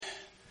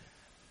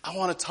I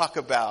want to talk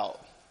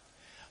about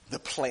the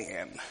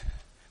plan.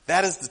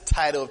 That is the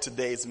title of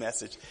today's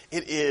message.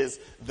 It is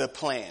the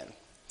plan.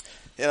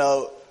 You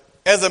know,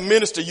 as a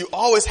minister, you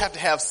always have to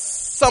have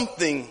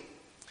something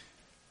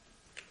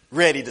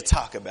ready to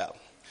talk about.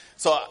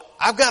 So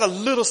I've got a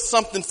little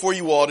something for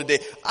you all today.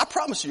 I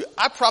promise you,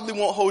 I probably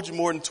won't hold you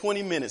more than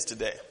 20 minutes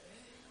today,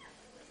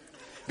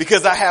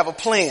 because I have a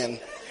plan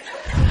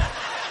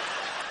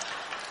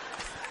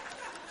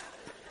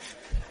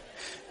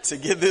to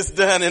get this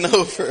done and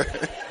over.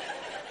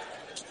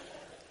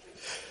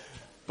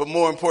 But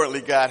more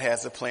importantly, God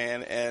has a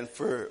plan, and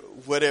for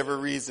whatever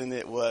reason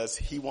it was,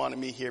 He wanted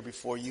me here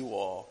before you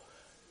all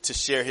to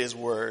share His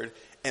word,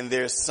 and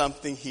there's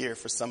something here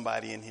for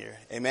somebody in here.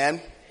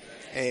 Amen?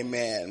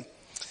 Amen.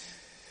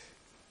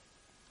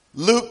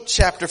 Luke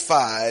chapter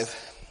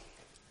 5.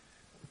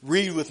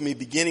 Read with me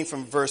beginning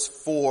from verse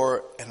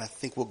 4, and I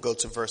think we'll go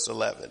to verse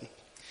 11.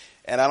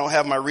 And I don't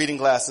have my reading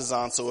glasses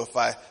on, so if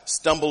I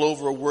stumble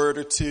over a word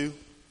or two,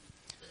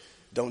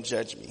 don't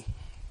judge me.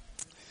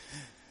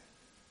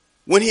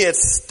 When he had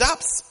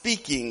stopped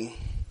speaking,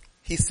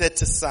 he said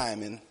to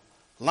Simon,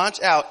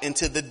 "Launch out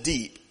into the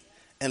deep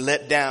and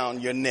let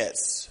down your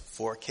nets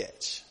for a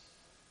catch."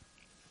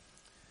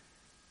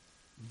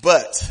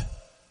 But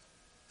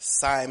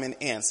Simon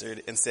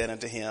answered and said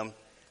unto him,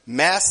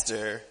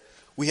 "Master,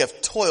 we have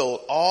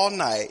toiled all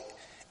night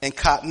and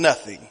caught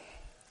nothing.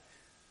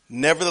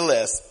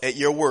 Nevertheless, at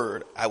your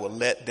word, I will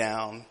let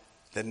down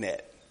the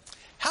net."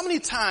 How many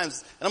times,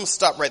 and I'm going to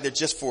stop right there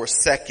just for a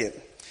second.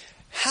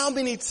 How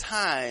many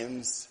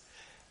times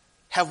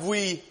have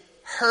we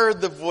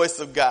heard the voice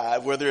of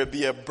God, whether it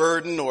be a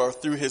burden or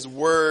through His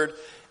word,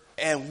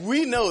 and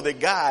we know that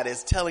God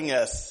is telling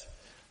us,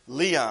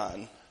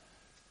 "Leon,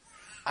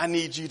 I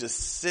need you to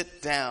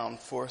sit down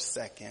for a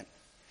second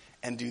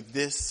and do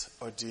this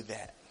or do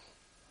that."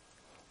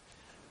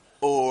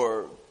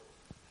 Or,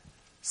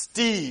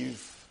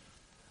 "Steve,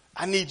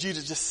 I need you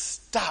to just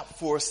stop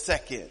for a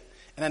second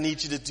and I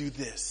need you to do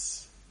this."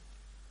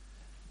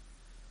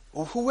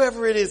 Or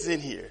whoever it is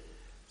in here.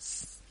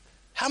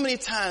 How many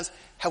times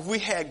have we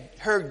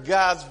heard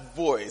God's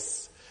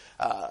voice,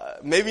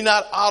 maybe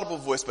not audible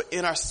voice, but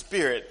in our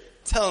spirit,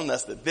 telling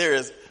us that there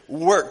is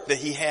work that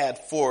He had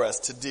for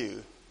us to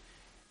do?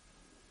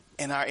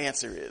 And our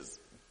answer is,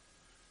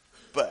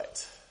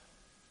 but.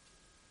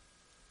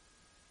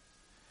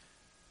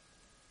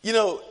 You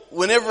know,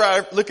 whenever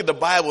I look at the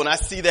Bible and I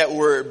see that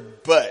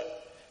word but,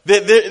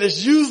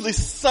 there's usually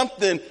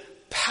something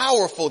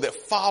powerful that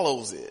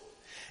follows it.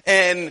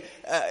 And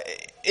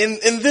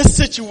in this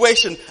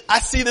situation, I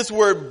see this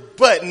word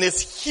but, and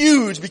it's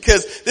huge,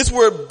 because this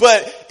word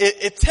but,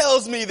 it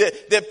tells me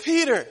that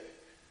Peter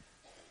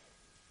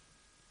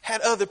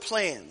had other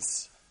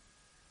plans.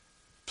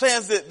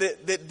 Plans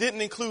that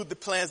didn't include the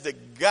plans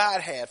that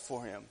God had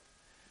for him.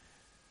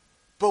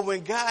 But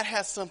when God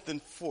has something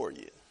for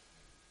you,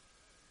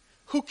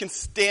 who can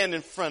stand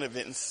in front of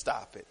it and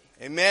stop it?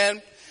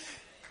 Amen?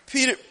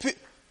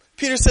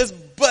 Peter says,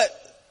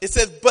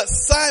 but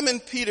Simon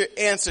Peter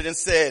answered and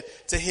said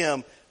to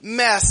him,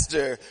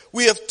 "Master,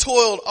 we have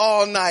toiled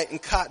all night and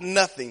caught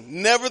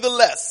nothing.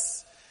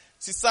 Nevertheless,"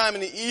 see,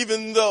 Simon,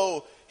 even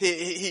though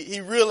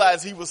he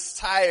realized he was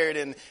tired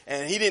and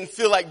he didn't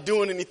feel like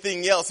doing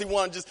anything else, he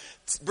wanted to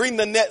just bring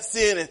the nets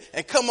in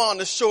and come on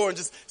the shore and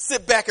just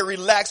sit back and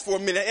relax for a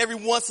minute. Every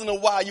once in a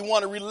while you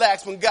want to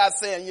relax when God's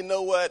saying, "You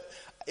know what?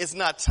 It's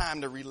not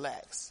time to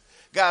relax."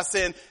 God's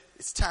saying,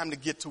 it's time to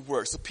get to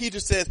work. So Peter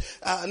says,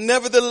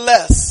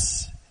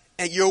 "Nevertheless,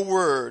 at your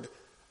word,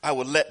 I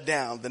will let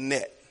down the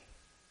net."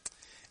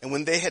 And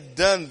when they had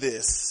done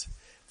this,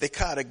 they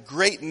caught a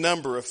great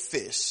number of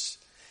fish,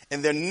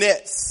 and their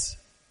nets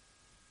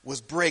was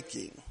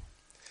breaking.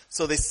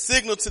 So they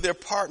signaled to their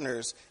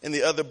partners in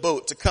the other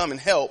boat to come and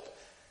help.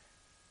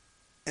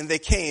 And they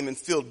came and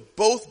filled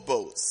both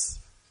boats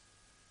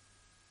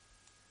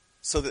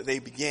so that they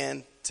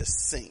began to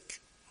sink.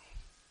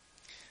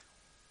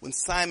 When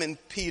Simon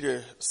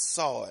Peter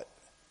saw it,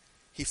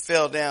 he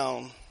fell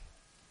down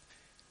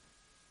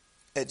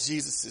at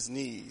Jesus'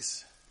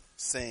 knees,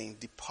 saying,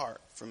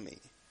 "Depart from me,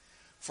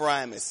 for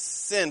I am a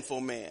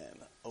sinful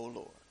man, O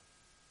Lord."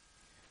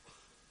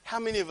 How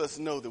many of us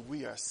know that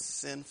we are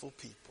sinful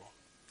people?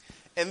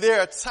 And there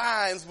are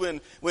times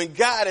when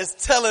God is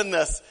telling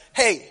us,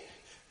 "Hey,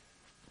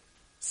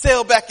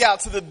 sail back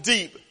out to the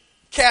deep,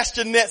 cast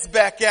your nets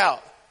back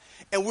out."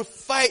 And we're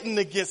fighting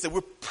against it.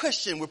 We're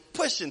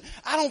pushing.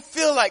 I don't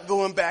feel like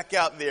going back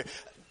out there.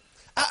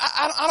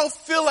 I don't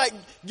feel like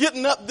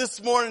getting up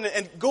this morning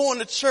and going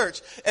to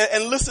church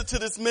and listen to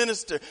this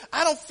minister.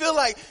 I don't feel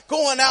like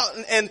going out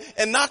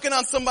and knocking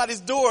on somebody's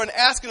door and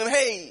asking them,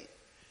 "Hey,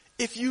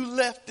 if you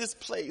left this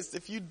place,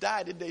 if you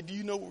died today, do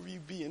you know where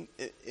you'd be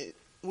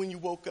when you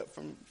woke up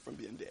from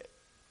being dead?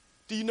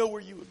 Do you know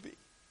where you would be?"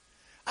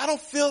 I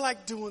don't feel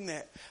like doing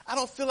that. I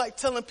don't feel like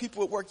telling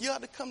people at work, "You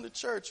ought to come to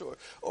church,"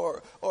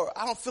 or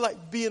I don't feel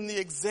like being the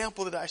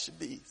example that I should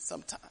be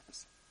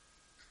sometimes.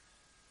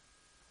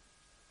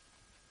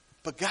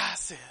 But God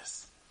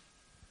says,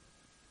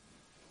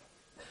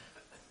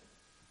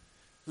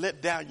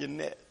 let down your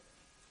net.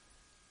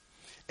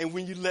 And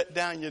when you let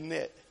down your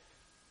net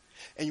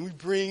and we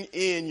bring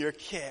in your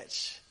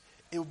catch,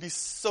 it will be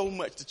so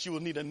much that you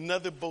will need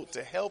another boat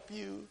to help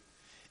you.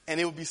 And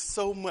it will be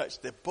so much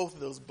that both of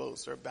those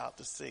boats are about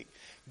to sink.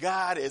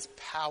 God is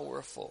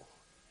powerful.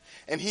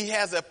 And he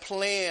has a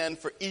plan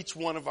for each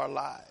one of our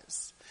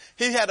lives.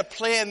 He had a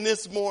plan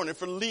this morning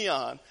for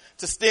Leon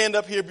to stand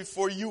up here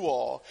before you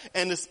all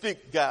and to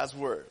speak God's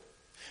word.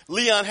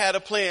 Leon had a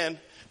plan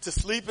to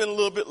sleep in a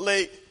little bit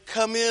late,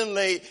 come in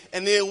late,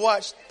 and then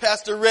watch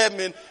Pastor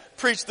Redmond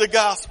preach the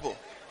gospel.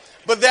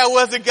 But that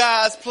wasn't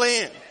God's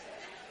plan.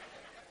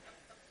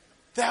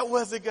 That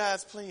wasn't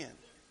God's plan.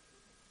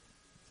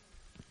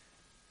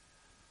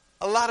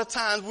 A lot of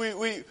times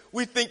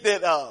we think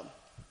that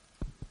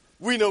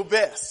we know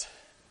best.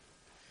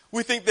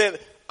 We think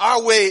that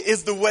our way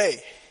is the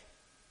way.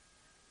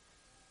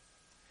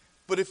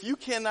 But if you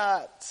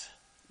cannot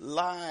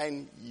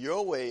line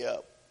your way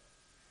up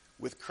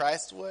with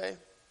Christ's way,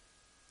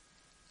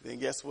 then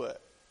guess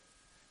what?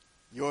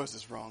 Yours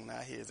is wrong,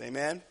 not his.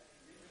 Amen?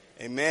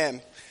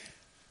 Amen.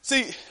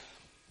 See,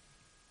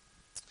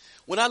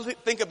 when I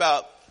think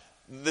about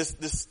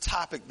this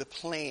topic, the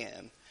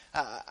plan,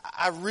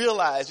 I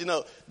realize,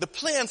 the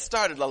plan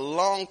started a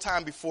long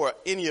time before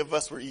any of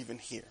us were even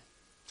here.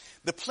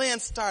 The plan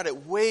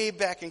started way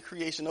back in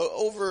creation.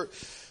 Over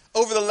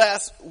the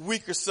last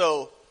week or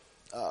so,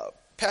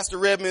 Pastor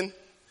Redmond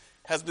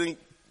has been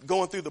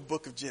going through the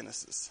book of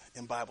Genesis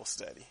in Bible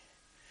study.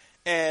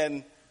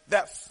 And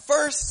that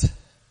first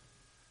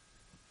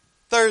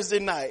Thursday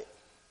night,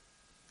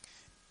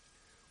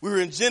 we were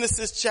in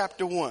Genesis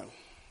chapter 1.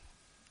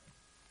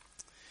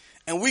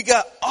 And we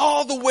got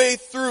all the way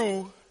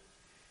through,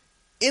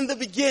 in the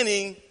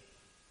beginning,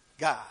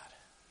 God.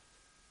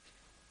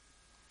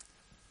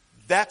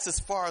 That's as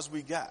far as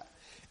we got.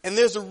 And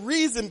there's a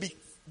reason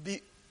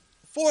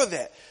for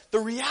that. The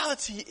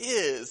reality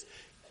is,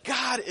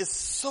 God is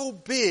so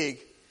big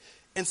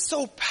and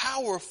so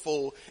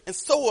powerful and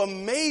so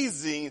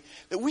amazing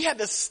that we had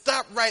to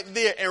stop right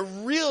there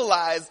and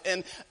realize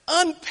and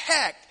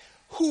unpack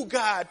who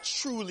God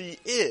truly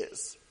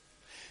is.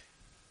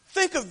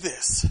 Think of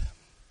this.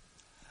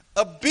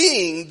 A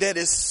being that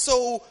is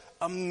so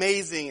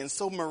amazing and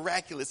so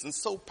miraculous and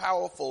so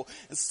powerful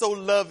and so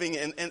loving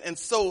and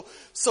so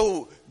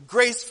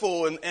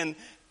graceful and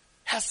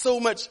has so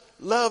much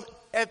love,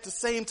 at the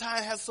same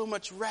time has so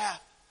much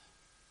wrath.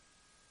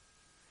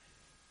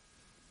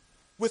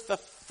 With a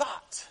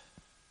thought,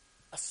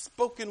 a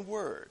spoken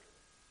word,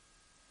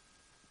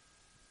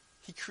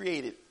 he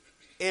created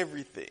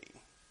everything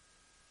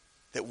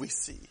that we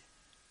see.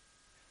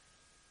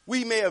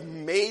 We may have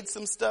made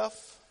some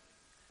stuff,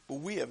 but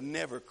we have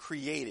never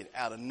created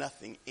out of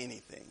nothing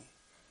anything.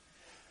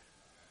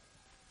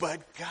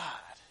 But God,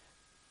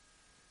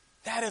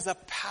 that is a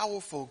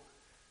powerful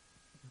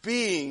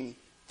being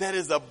that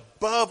is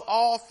above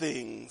all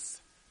things.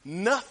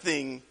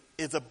 Nothing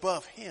is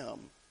above him.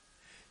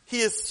 He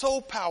is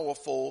so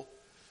powerful,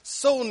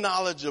 so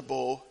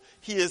knowledgeable.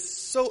 He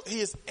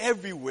is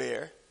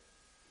everywhere.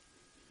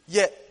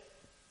 Yet,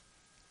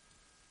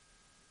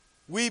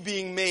 we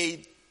being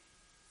made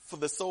for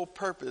the sole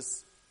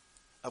purpose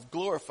of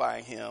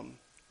glorifying him,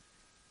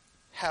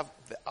 have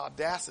the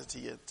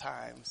audacity at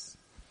times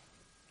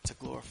to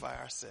glorify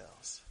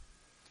ourselves.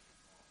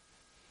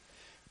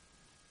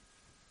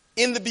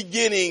 In the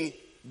beginning,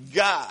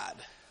 God.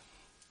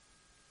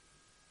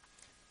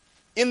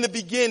 In the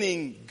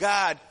beginning,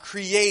 God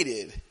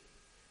created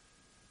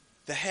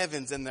the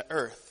heavens and the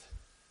earth.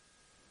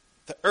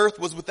 The earth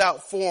was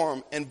without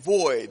form and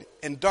void,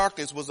 and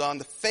darkness was on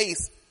the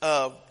face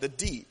of the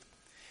deep.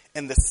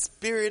 And the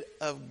Spirit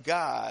of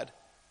God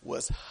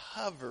was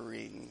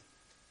hovering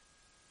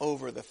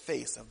over the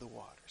face of the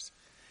waters.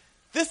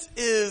 This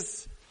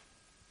is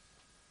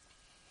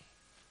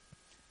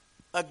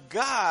a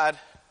God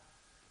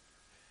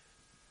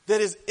that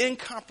is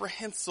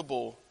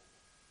incomprehensible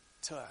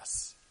to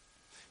us.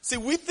 See,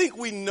 we think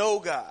we know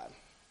God.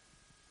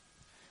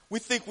 We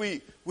think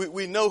we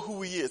know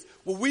who he is.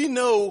 Well, we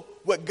know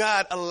what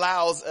God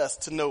allows us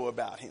to know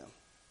about him.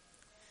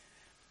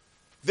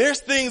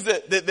 There's things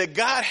that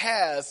God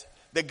has,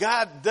 that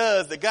God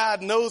does, that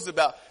God knows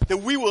about, that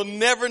we will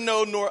never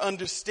know nor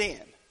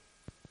understand.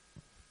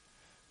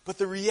 But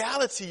the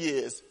reality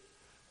is,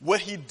 what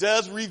he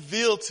does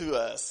reveal to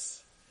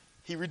us,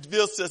 he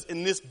reveals to us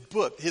in this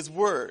book, his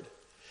word.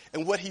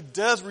 And what he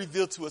does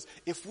reveal to us,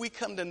 if we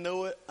come to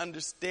know it,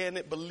 understand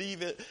it,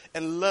 believe it,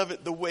 and love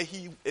it the way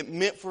it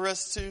meant for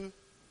us to,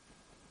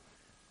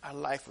 our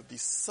life would be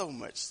so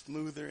much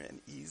smoother and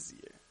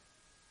easier.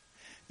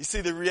 You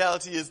see, the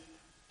reality is,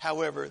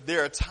 however,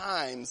 there are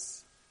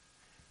times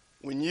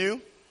when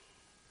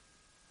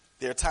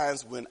there are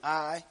times when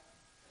I,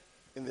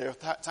 and there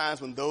are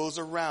times when those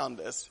around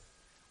us,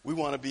 we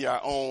want to be our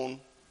own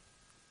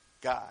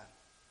God.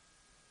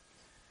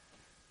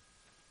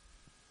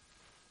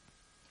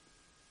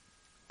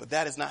 But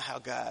that is not how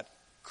God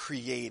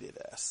created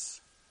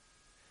us.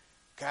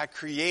 God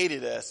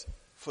created us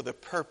for the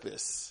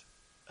purpose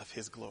of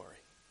his glory.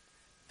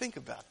 Think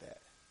about that.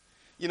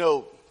 You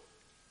know,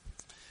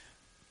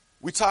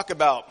 we talk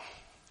about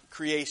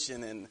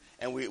creation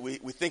and we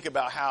think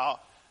about how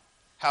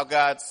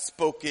God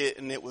spoke it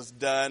and it was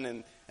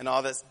done and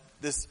all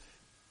this.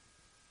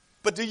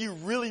 But do you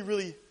really,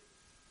 really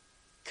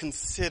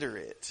consider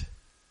it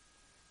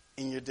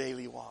in your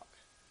daily walk?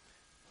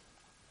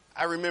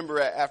 I remember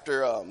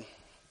after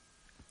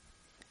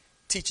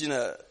teaching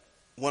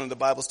one of the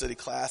Bible study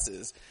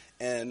classes,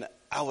 and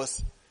I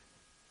was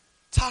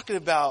talking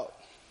about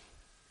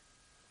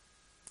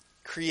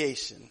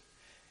creation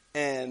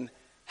and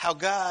how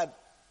God,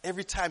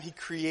 every time he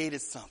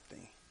created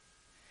something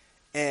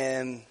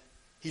and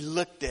he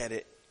looked at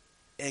it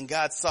and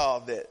God saw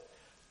that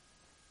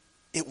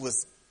it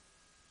was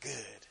good.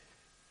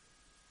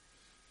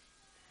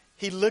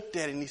 He looked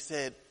at it and he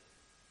said,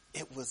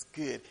 it was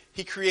good.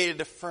 He created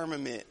the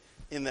firmament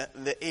in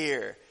the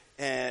air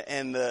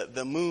and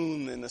the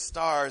moon and the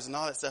stars and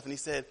all that stuff. And he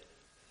said,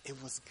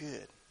 it was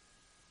good.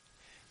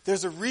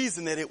 There's a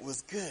reason that it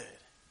was good.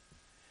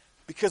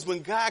 Because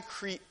when God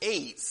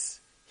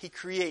creates, he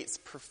creates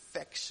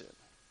perfection.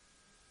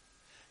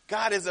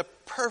 God is a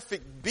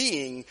perfect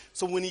being,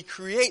 so when he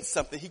creates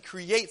something, he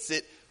creates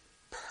it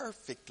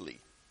perfectly.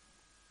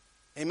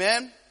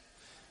 Amen?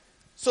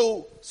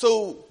 So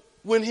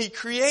when he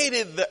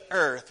created the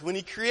earth, when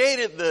he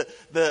created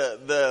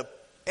the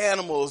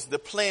animals, the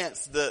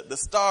plants, the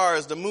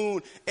stars, the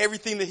moon,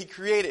 everything that he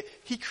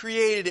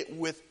created it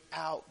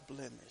without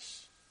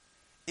blemish.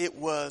 It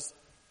was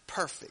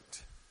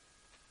perfect.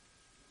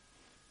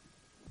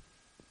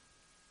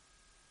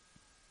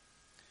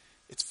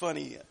 It's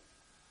funny,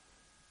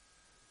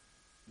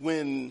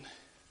 when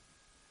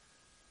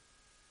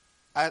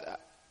I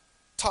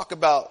talk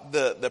about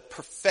the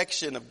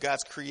perfection of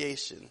God's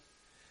creation,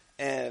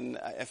 and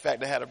in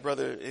fact, I had a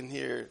brother in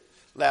here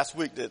last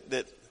week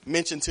that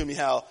mentioned to me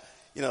how,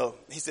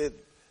 he said,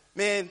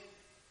 man,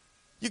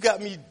 you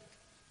got me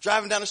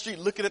driving down the street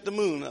looking at the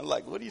moon. I'm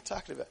like, what are you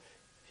talking about?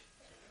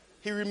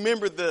 He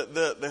remembered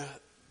the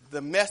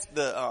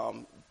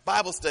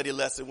Bible study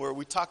lesson where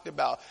we talked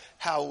about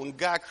how when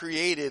God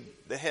created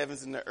the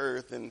heavens and the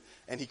earth and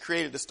he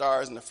created the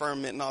stars and the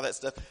firmament and all that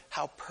stuff,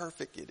 how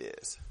perfect it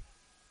is.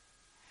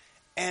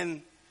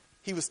 And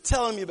he was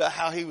telling me about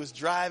how he was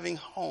driving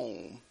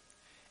home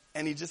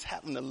and he just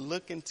happened to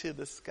look into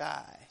the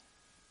sky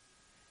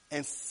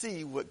and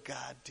see what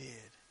God did.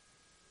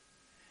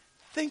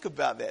 Think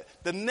about that.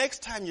 The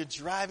next time you're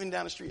driving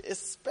down the street,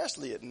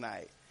 especially at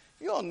night,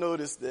 you all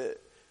notice that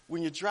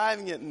when you're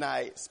driving at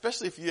night,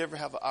 especially if you ever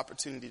have an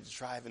opportunity to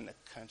drive in the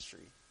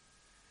country,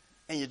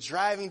 and you're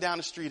driving down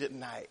the street at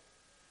night,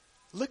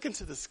 look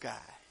into the sky.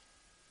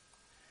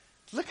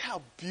 Look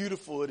how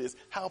beautiful it is,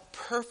 how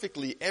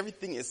perfectly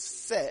everything is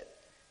set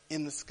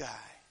in the sky.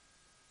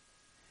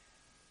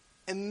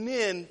 And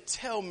then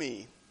tell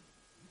me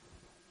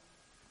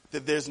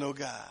that there's no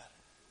God.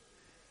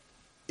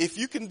 If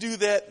you can do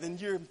that, then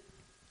you're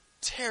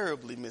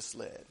terribly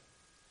misled.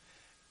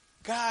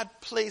 God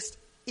placed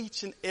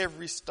each and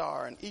every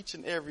star and each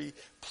and every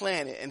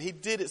planet, and he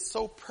did it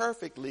so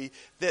perfectly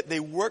that they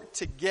work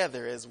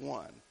together as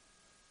one,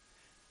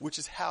 which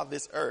is how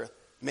this earth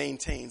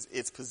maintains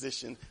its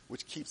position,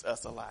 which keeps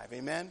us alive.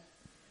 Amen?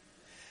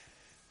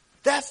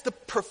 That's the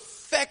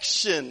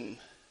perfection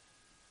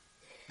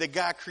that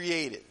God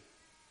created.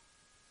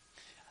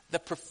 The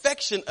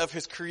perfection of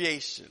his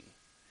creation.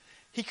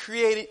 He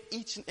created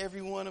each and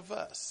every one of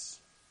us.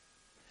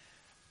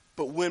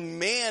 But when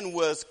man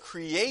was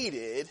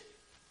created,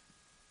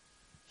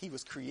 he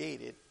was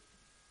created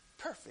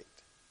perfect,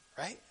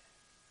 right?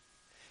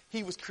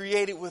 He was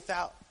created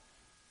without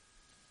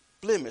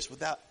blemish,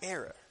 without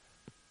error.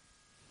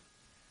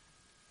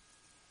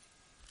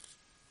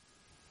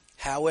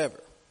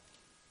 However,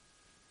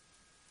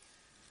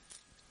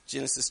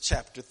 Genesis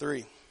chapter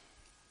 3.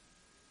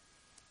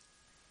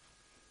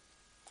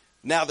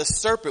 Now the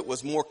serpent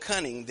was more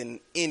cunning than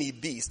any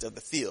beast of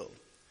the field,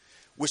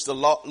 which the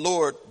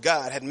Lord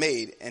God had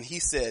made. And he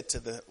said to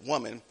the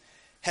woman,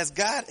 has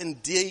God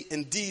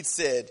indeed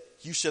said,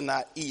 you shall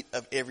not eat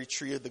of every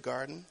tree of the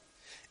garden?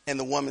 And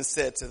the woman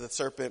said to the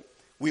serpent,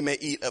 we may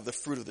eat of the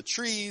fruit of the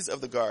trees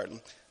of the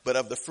garden, but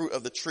of the fruit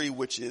of the tree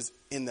which is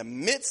in the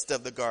midst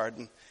of the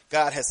garden,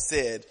 God has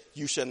said,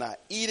 you shall not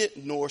eat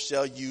it, nor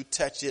shall you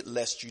touch it,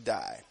 lest you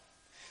die.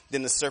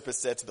 Then the serpent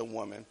said to the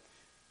woman,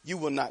 you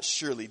will not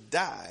surely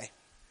die,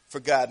 for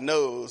God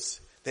knows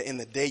that in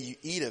the day you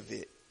eat of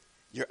it,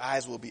 your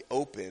eyes will be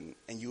open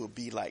and you will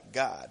be like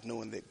God,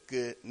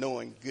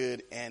 knowing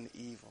good and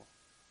evil.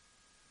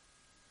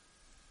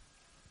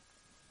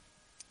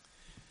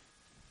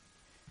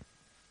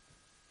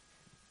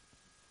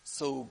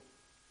 So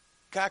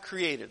God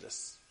created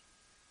us.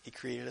 He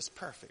created us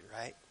perfect,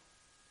 right?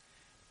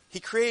 He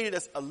created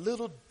us a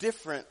little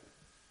different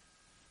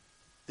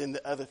than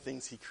the other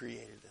things he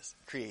created.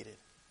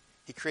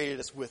 He created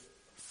us with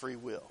free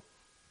will,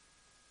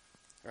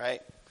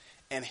 right?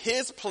 And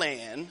his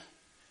plan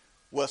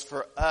was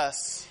for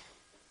us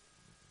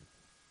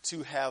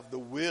to have the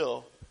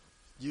will,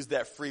 use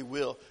that free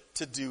will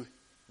to do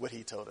what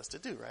he told us to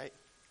do, right?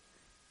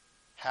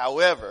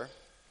 However,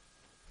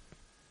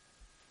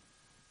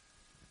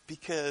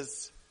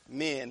 Because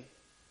men,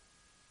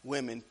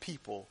 women,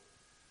 people,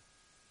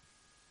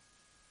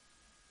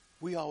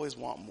 we always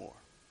want more.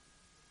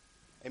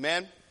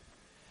 Amen?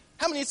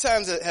 How many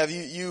times have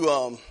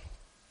you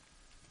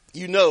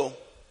know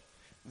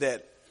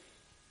that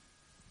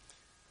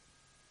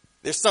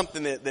there's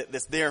something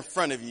that's there in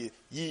front of you,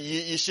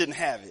 you shouldn't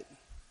have it,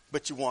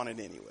 but you want it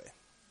anyway?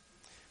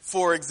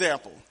 For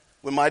example,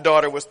 when my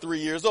daughter was 3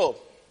 years old,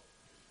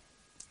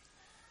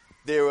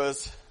 there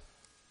was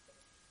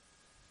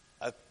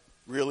a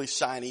really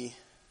shiny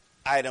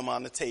item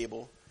on the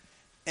table,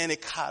 and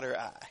it caught her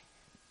eye.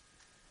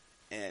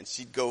 And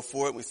she'd go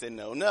for it, and we said,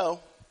 no, no.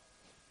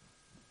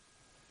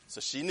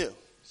 So she knew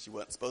she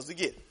wasn't supposed to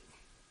get it.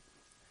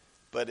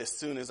 But as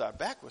soon as our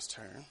back was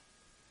turned,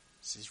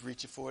 she's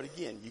reaching for it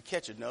again. You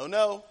catch her, no,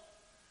 no.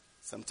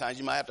 Sometimes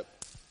you might have to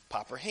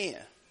pop her hand.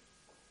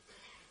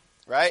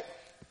 Right?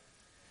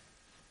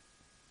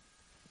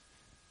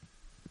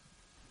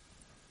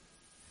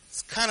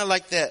 It's kind of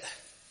like that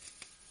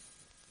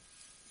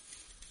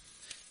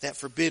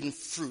forbidden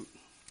fruit.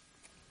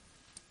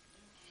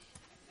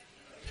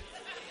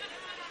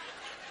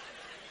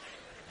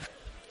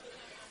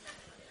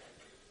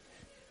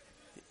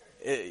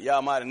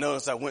 Y'all might have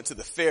noticed I went to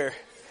the fair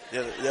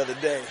the other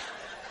day.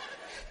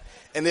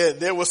 And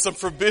there was some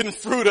forbidden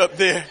fruit up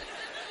there.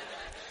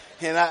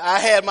 And I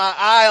had my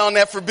eye on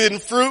that forbidden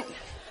fruit.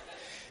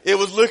 It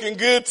was looking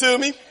good to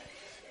me.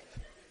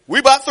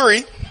 We bought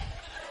 3.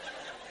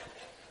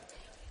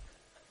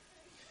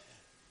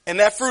 And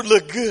that fruit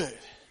looked good.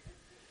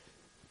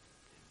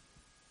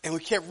 And we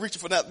kept reaching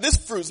for that. This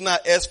fruit's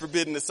not as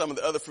forbidden as some of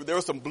the other fruit. There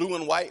was some blue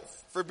and white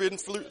forbidden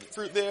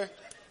fruit there.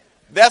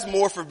 That's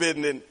more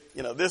forbidden than,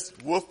 this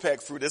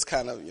Wolfpack fruit is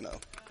kind of,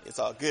 it's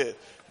all good.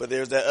 But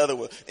there's that other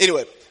one.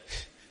 Anyway,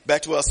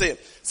 back to what I was saying.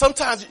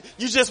 Sometimes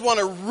you just want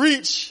to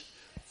reach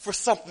for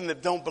something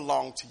that don't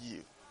belong to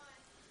you.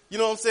 You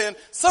know what I'm saying?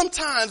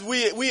 Sometimes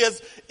we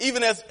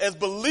as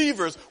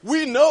believers,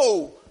 we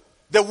know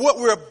that what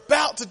we're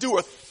about to do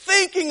or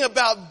thinking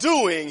about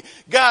doing,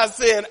 God's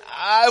saying,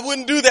 I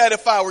wouldn't do that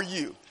if I were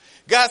you.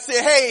 God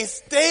said, hey,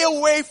 stay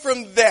away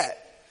from that.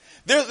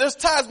 There's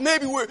times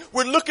maybe we're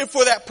looking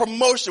for that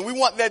promotion. We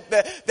want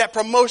that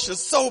promotion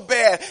so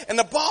bad. And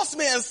the boss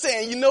man is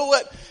saying, you know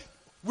what?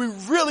 We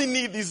really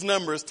need these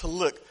numbers to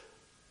look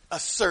a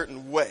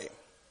certain way.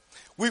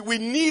 We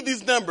need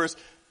these numbers.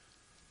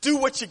 Do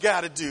what you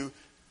got to do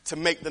to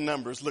make the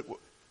numbers look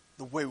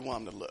the way we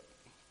want them to look.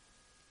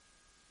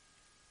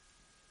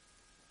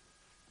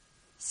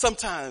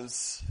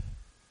 Sometimes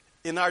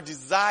in our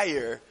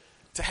desire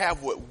to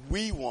have what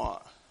we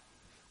want,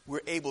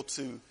 we're able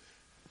to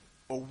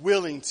or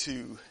willing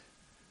to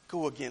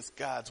go against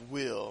God's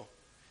will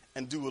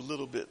and do a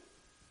little bit,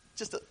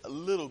 just a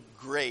little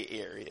gray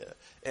area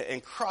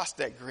and cross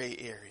that gray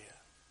area.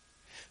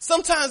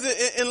 Sometimes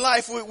in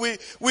life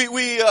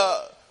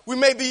we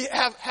maybe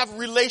have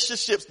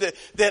relationships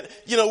that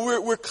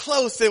we're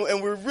close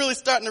and we're really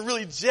starting to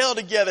really gel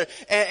together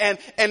and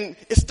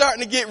it's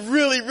starting to get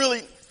really,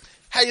 really,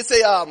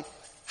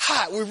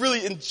 hot. We're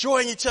really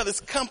enjoying each other's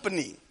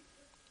company.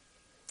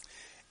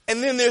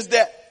 And then there's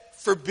that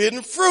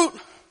forbidden fruit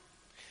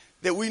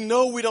that we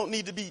know we don't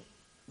need to be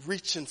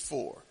reaching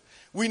for.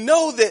 We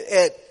know that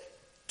at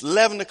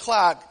 11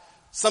 o'clock,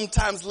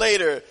 sometimes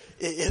later,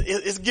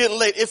 it's getting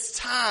late. It's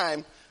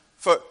time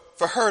for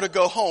her to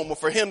go home or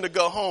for him to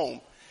go home.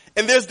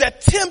 And there's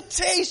that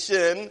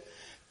temptation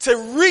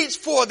to reach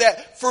for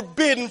that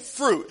forbidden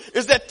fruit.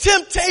 There's that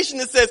temptation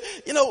that says,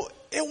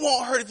 it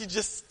won't hurt if you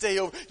just stay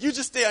over. You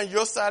just stay on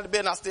your side of the bed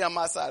and I'll stay on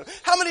my side.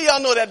 How many of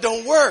y'all know that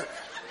don't work?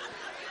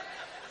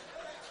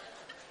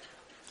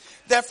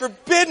 That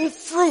forbidden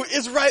fruit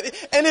is right,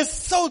 and it's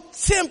so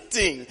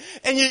tempting.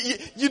 And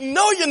you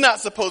know you're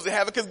not supposed to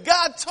have it because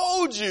God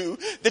told you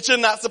that you're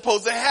not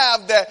supposed to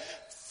have that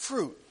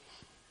fruit.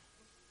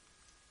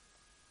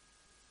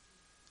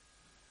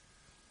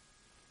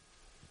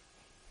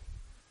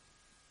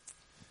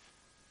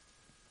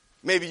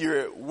 Maybe you're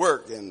at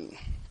work and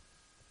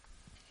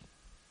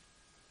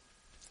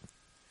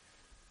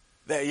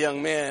that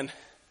young man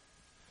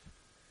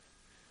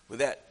with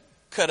that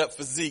cut up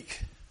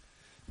physique,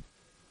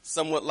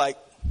 somewhat like,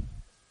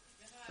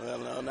 well,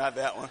 no, not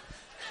that one.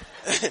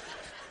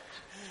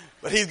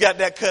 But he's got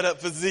that cut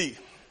up physique.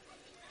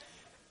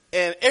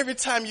 And every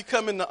time you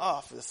come in the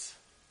office,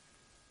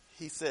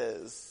 he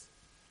says,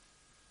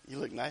 you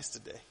look nice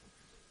today.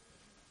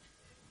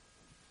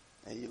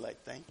 And you're like,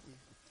 thank you.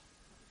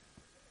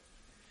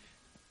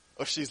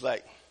 Or she's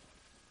like,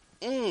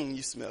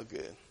 you smell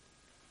good.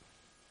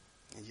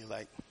 And you're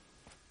like,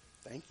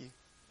 thank you.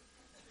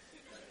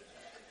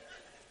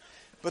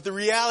 But the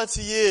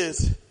reality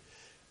is,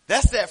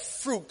 that's that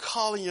fruit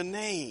calling your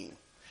name.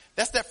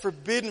 That's that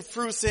forbidden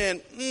fruit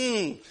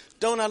saying,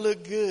 don't I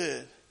look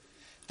good?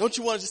 Don't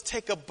you want to just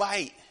take a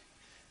bite?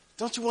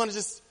 Don't you want to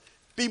just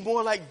be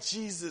more like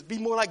Jesus, be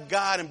more like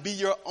God and be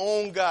your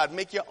own God,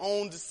 make your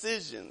own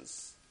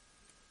decisions?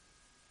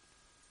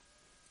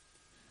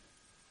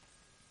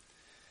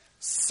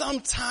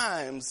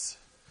 Sometimes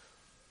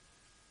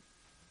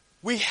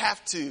we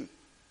have to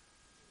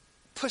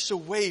push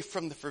away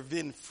from the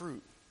forbidden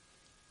fruit.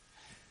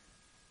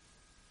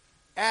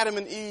 Adam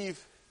and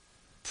Eve,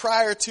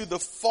 prior to the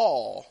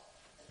fall,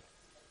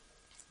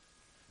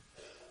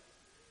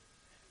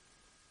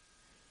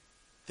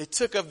 they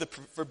took of the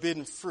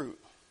forbidden fruit.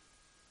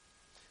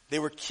 They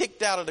were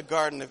kicked out of the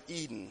Garden of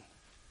Eden,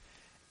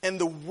 and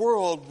the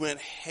world went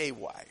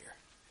haywire.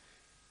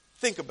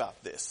 Think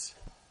about this.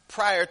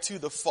 Prior to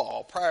the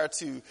fall, prior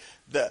to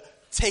the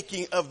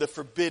taking of the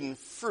forbidden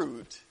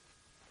fruit,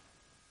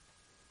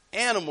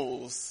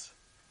 animals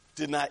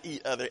did not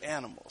eat other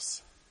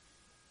animals.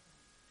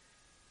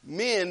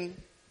 Men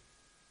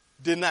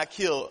did not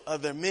kill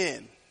other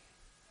men.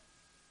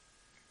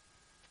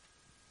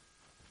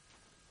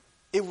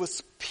 It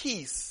was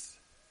peace.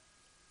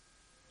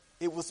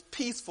 It was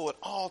peaceful at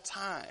all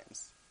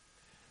times.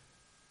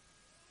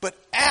 But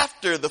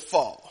after the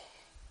fall,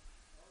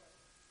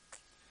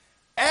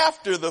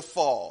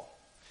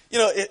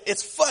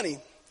 it's funny.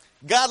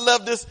 God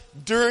loved us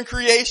during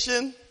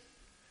creation.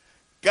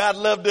 God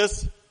loved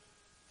us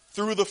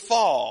through the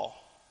fall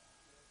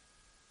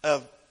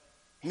of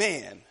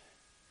man.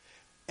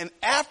 And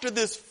after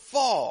this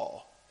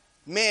fall,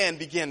 man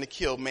began to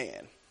kill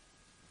man.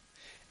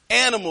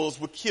 Animals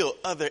would kill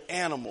other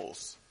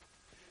animals.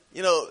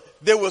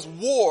 There was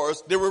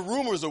wars. There were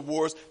rumors of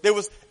wars. There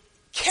was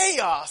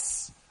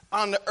chaos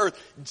on the earth,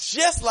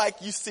 just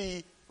like you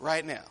see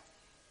right now.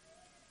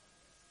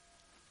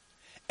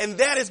 And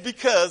that is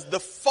because the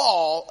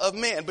fall of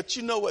man. But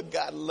you know what?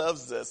 God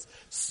loves us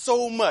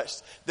so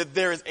much that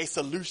there is a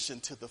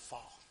solution to the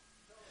fall.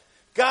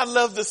 God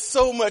loves us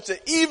so much that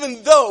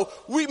even though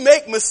we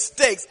make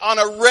mistakes on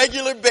a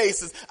regular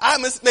basis, I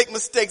make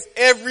mistakes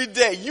every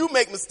day. You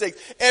make mistakes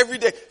every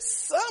day.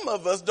 Some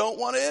of us don't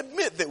want to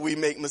admit that we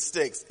make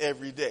mistakes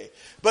every day.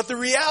 But the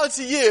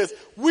reality is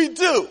we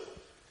do.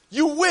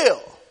 You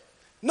will.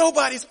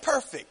 Nobody's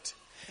perfect.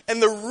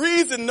 And the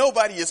reason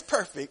nobody is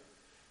perfect,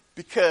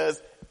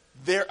 because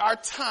there are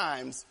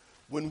times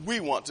when we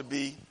want to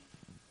be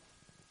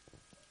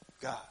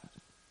God.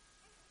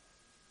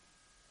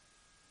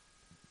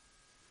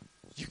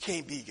 You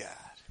can't be God.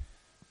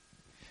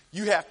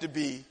 You have to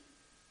be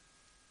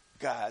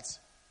God's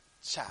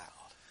child.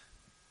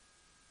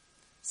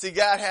 See,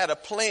 God had a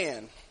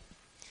plan.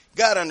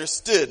 God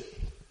understood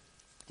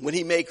when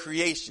he made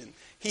creation.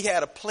 He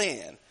had a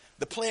plan.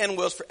 The plan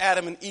was for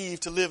Adam and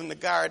Eve to live in the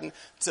garden,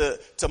 to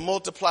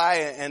multiply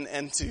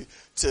and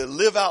to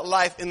live out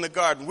life in the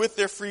garden with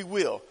their free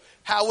will.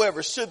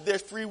 However, should their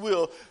free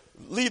will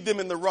lead them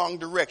in the wrong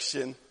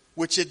direction,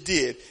 which it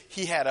did,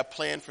 he had a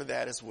plan for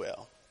that as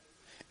well.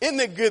 Isn't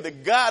it good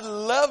that God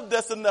loved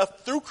us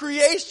enough through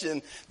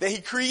creation that he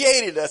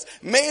created us,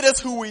 made us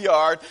who we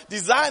are,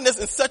 designed us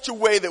in such a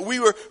way that we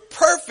were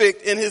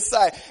perfect in his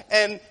sight.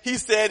 And he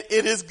said,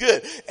 it is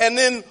good. And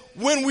then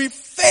when we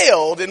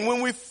failed and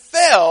when we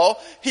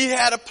fell, he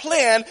had a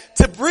plan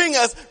to bring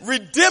us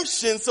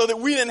redemption so that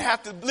we didn't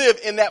have to live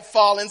in that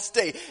fallen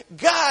state.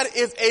 God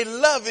is a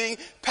loving,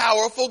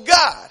 powerful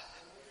God.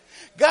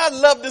 God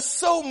loved us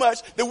so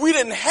much that we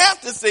didn't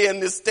have to stay in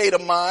this state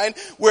of mind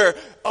where,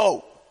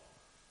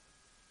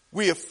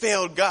 we have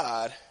failed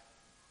God.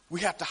 We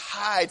have to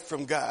hide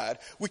from God.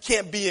 We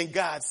can't be in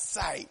God's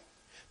sight.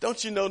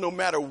 Don't you know, no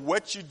matter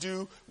what you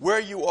do, where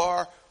you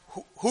are,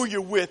 who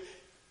you're with,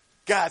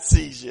 God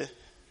sees you.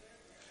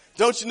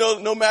 Don't you know,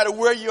 no matter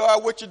where you are,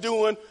 what you're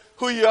doing,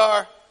 who you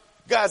are,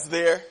 God's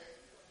there.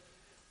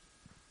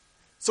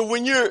 So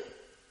when you're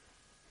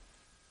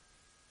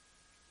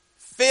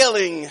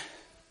failing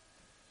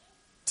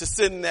to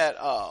send that,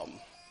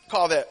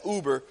 call that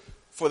Uber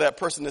for that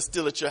person that's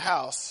still at your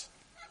house,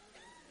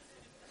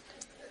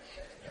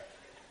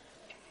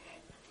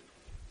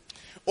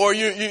 or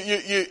you're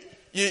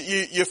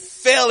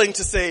failing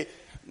to say,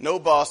 no,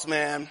 boss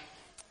man,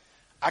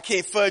 I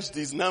can't fudge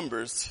these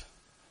numbers.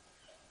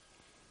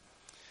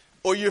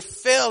 Or you're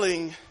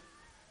failing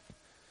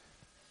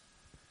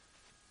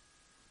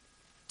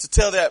to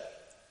tell that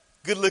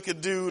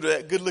good-looking dude or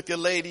that good-looking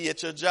lady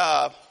at your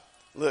job,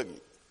 look,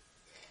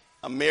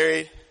 I'm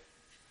married.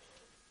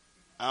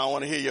 I don't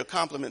want to hear your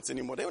compliments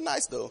anymore. They were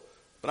nice, though,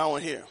 but I don't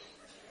want to hear them.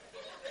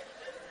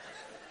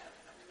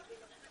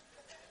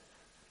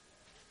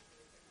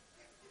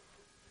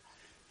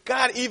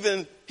 God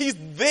he's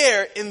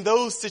there in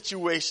those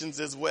situations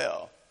as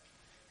well.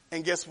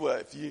 And guess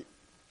what? He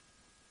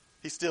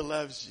still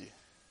loves you.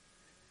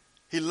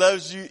 He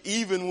loves you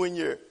even when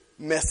you're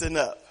messing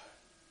up.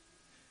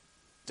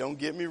 Don't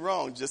get me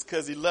wrong. Just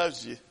because he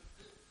loves you,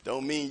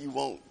 don't mean you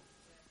won't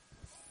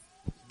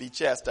be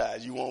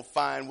chastised. You won't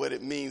find what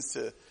it means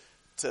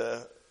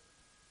to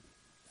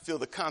feel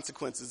the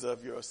consequences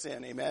of your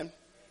sin. Amen?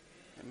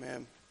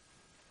 Amen.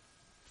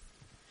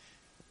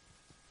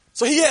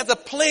 So he has a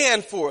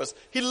plan for us.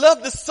 He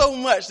loved us so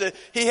much that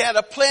he had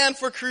a plan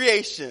for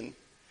creation.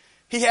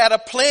 He had a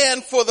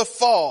plan for the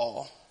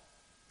fall.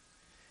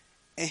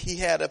 And he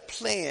had a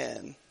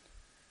plan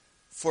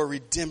for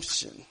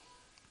redemption.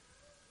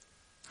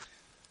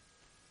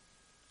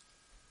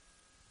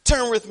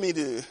 Turn with me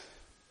to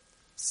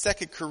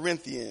 2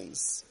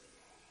 Corinthians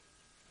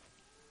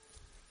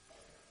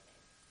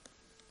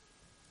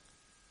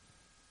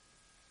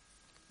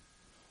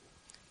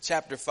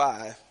chapter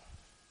 5,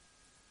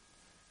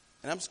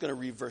 and I'm just going to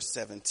read verse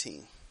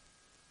 17.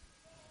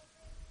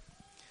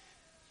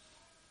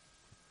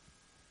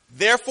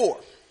 Therefore,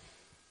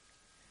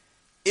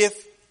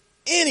 if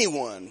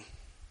anyone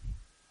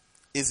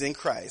is in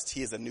Christ,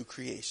 he is a new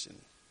creation.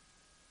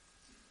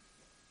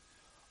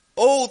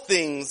 Old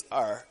things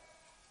are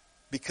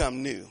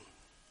become new.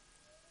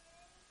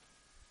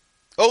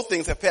 Old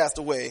things have passed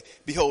away.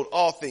 Behold,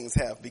 all things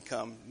have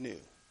become new.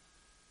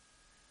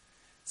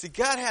 See,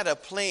 God had a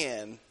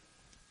plan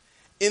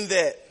in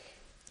that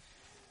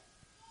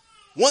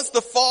once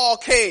the fall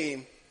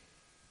came,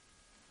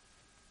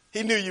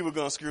 he knew you were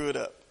going to screw it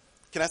up.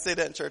 Can I say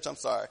that in church? I'm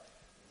sorry.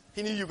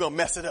 He knew you were going to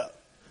mess it up.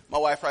 My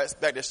wife right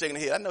back there shaking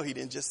her head. I know he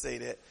didn't just say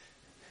that.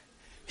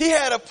 He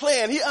had a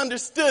plan. He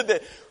understood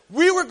that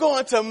we were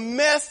going to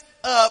mess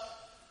up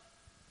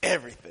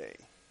everything.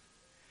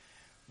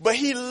 But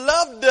he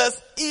loved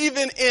us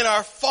even in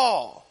our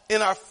fall,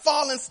 in our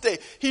fallen state.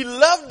 He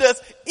loved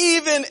us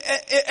even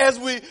as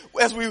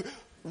we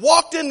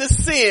walked into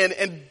sin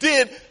and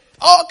did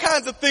all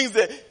kinds of things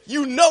that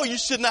you know you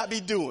should not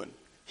be doing.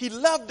 He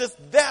loved us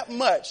that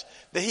much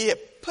that he had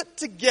put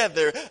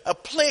together a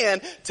plan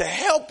to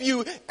help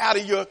you out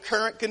of your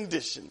current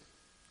condition.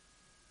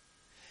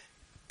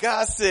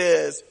 God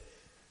says,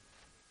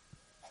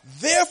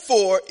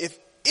 therefore, if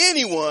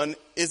anyone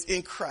is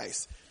in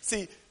Christ.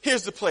 See,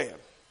 here's the plan.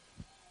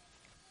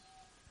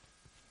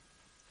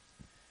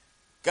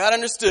 God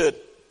understood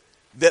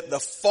that the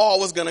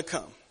fall was going to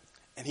come,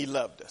 and he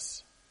loved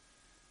us.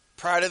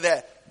 Prior to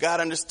that,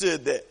 God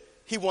understood that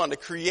he wanted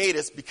to create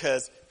us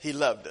because he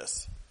loved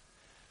us.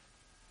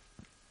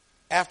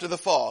 After the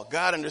fall,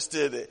 God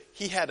understood that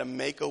he had to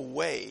make a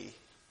way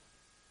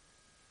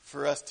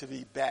for us to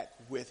be back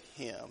with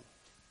him.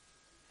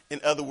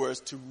 In other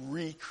words, to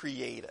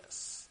recreate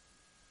us.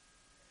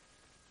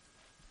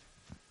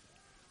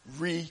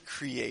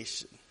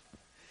 Recreation.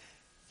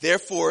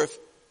 Therefore, if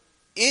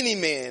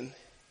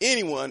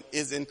anyone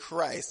is in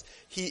Christ,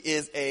 he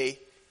is a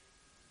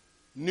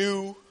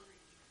new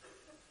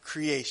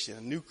creation,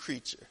 a new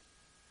creature.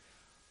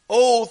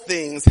 Old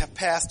things have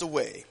passed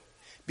away.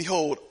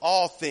 Behold,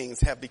 all things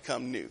have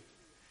become new.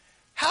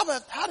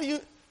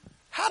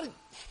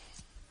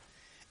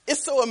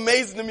 It's so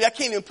amazing to me. I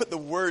can't even put the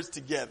words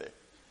together.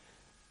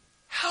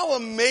 How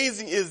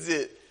amazing is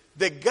it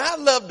that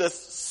God loved us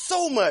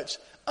so much,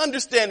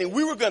 understanding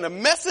we were going to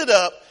mess it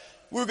up,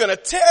 we were going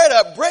to tear it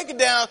up, break it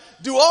down,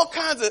 do all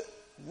kinds of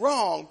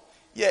wrong,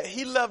 yet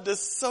he loved us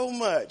so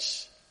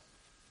much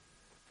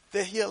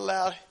that he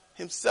allowed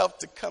himself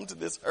to come to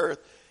this earth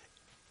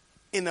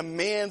in a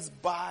man's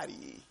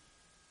body,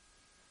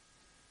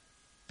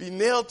 be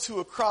nailed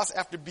to a cross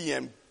after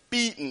being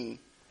beaten,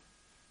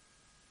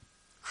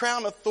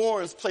 crown of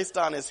thorns placed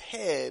on his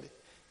head,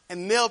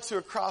 and nailed to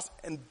a cross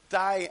and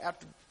die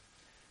after.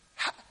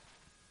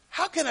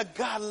 How can a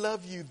God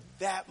love you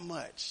that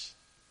much?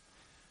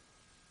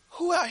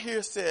 Who out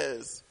here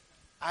says,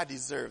 I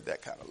deserve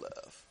that kind of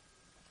love?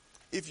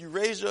 If you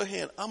raise your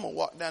hand, I'm going to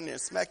walk down there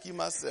and smack you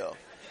myself.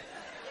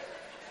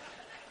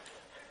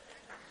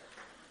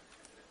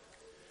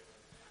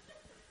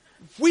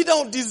 We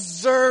don't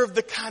deserve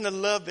the kind of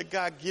love that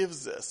God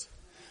gives us.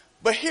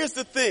 But here's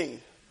the thing.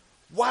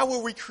 Why were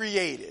we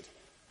created?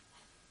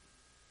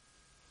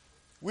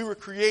 We were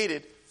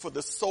created for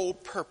the sole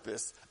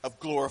purpose of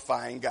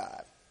glorifying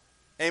God.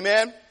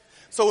 Amen?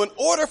 So in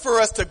order for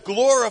us to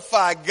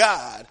glorify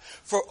God,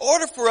 for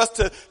order for us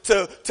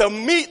to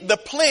meet the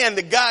plan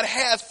that God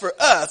has for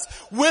us,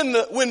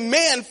 when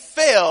man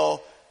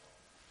fell,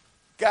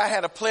 God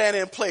had a plan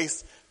in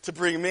place to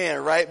bring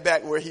man right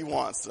back where he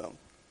wants them.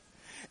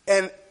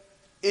 And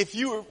if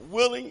you were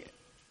willing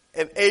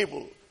and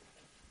able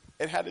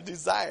and had a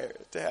desire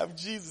to have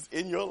Jesus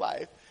in your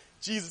life,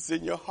 Jesus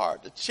in your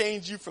heart, to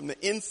change you from the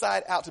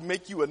inside out, to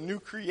make you a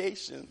new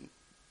creation,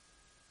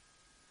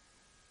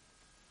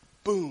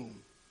 boom,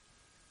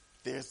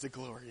 there's the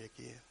glory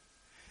again.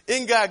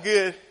 Isn't God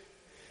good?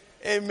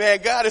 Amen.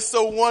 God is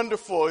so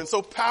wonderful and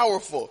so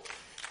powerful.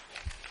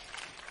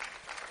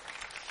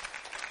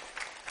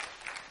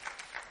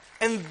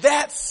 And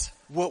that's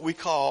what we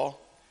call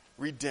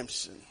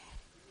redemption.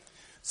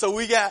 So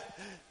we got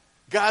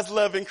God's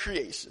love in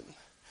creation.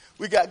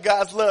 We got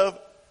God's love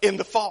in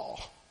the fall.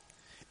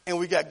 And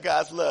we got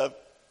God's love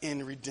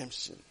in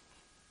redemption.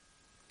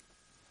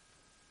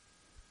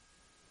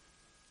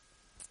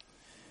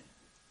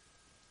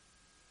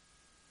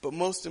 But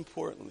most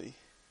importantly,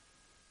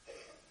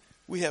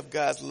 we have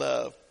God's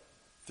love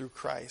through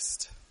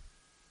Christ.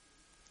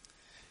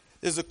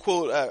 There's a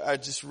quote I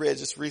just read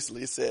just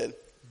recently. It said,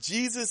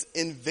 Jesus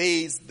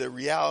invades the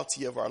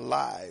reality of our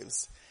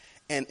lives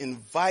and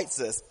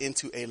invites us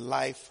into a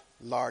life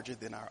larger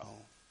than our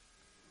own.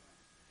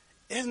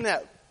 Isn't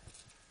that,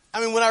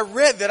 when I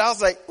read that, I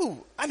was like,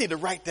 ooh, I need to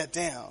write that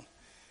down.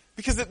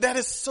 Because that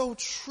is so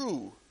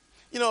true.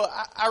 You know,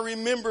 I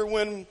remember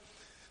when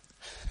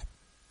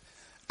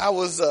I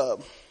was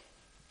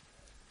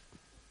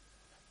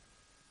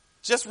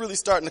just really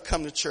starting to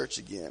come to church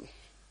again.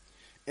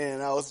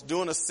 And I was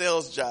doing a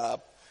sales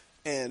job,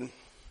 and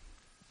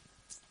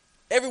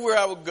everywhere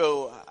I would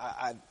go,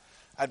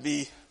 I'd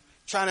be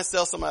trying to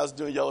sell somebody else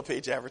doing Yellow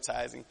Page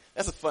advertising.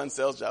 That's a fun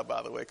sales job,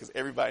 by the way, because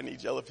everybody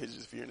needs Yellow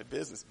Pages if you're in the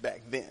business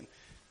back then.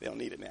 They don't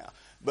need it now.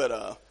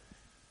 But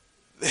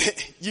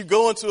you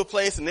go into a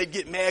place and they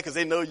get mad because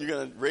they know you're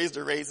going to raise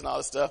their rates and all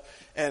this stuff.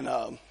 And,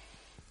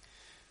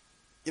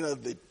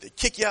 they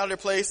kick you out of their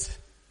place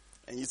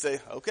and you say,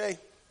 okay.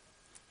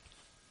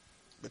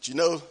 But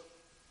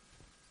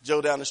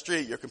Joe down the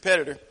street, your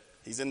competitor,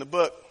 he's in the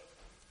book.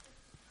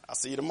 I'll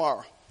see you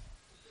tomorrow.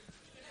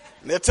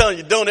 And they're telling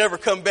you, don't ever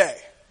come back.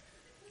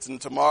 And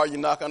tomorrow you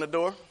knock on the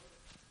door.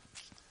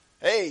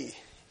 Hey,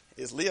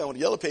 it's Leon with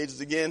the Yellow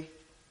Pages again.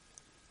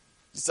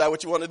 Decide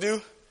what you want to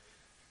do.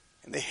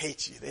 And they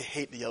hate you. They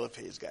hate the Yellow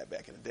Page guy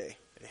back in the day.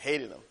 They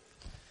hated him.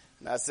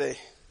 And I say,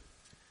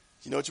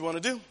 you know what you want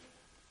to do? And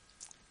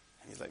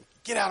he's like,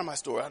 get out of my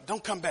store.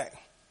 Don't come back.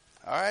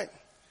 All right.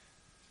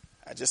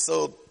 I just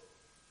sold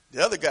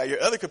the other guy,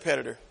 your other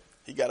competitor.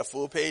 He got a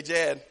full page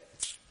ad.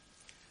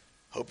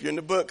 Hope you're in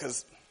the book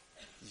because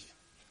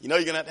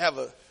you're going to have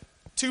a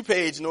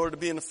 2-page in order to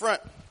be in the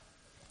front.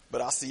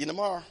 But I'll see you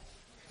tomorrow.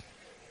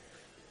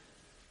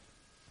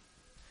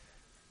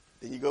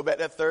 Then you go back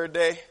that third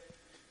day.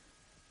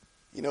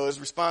 His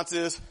response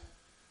is,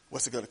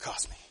 what's it going to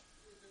cost me?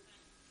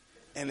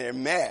 And they're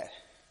mad.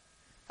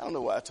 I don't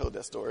know why I told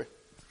that story.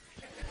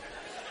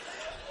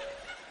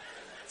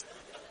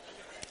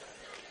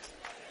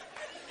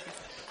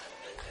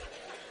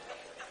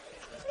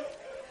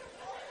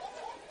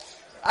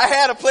 I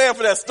had a plan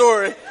for that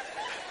story.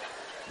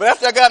 But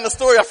after I got in the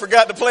story, I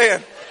forgot the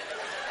plan.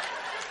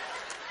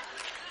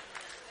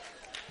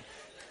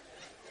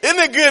 Isn't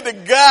it good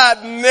that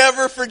God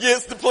never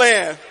forgets the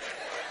plan?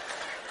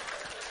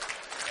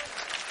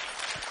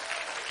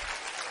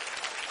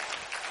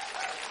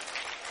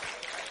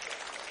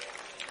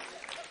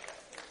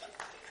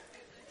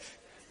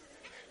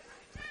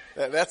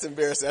 That's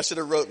embarrassing. I should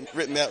have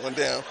written that one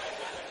down.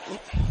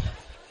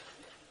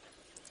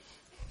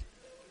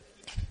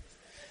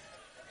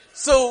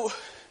 So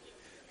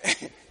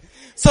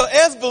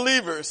as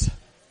believers,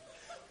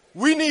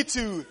 we need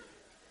to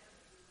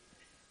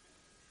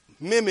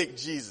mimic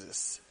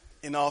Jesus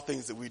in all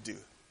things that we do.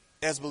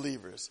 As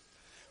believers,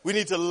 we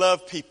need to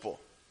love people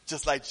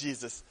just like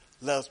Jesus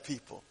loves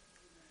people.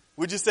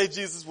 Would you say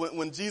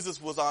when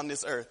Jesus was on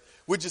this earth,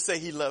 would you say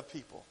he loved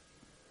people?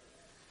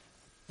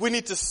 We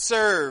need to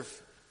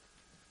serve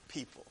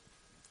people.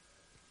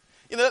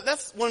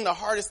 That's one of the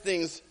hardest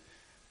things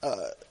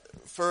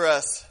for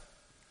us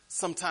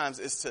sometimes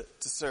is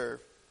to serve.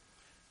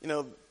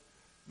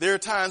 There are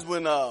times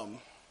when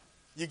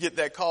you get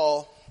that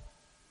call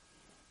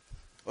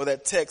or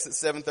that text at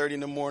 7:30 in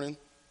the morning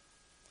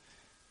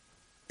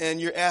and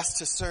you're asked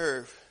to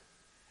serve.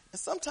 And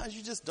sometimes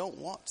you just don't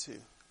want to.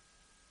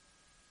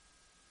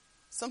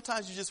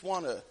 Sometimes you just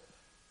want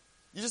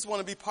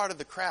to be part of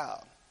the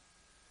crowd.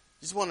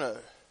 You just want to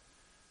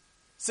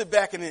sit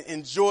back and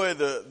enjoy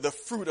the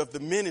fruit of the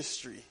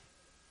ministry.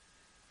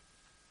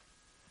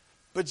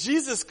 But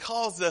Jesus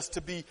calls us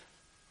to be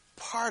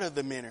part of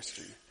the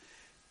ministry.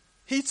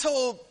 He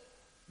told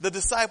the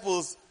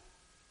disciples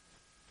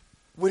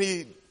when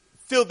he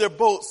filled their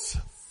boats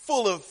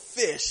full of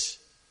fish,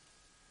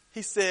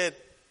 he said,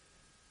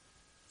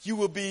 you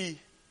will be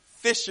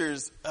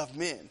fishers of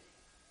men.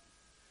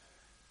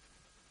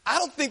 I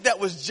don't think that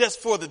was just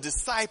for the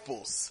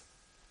disciples.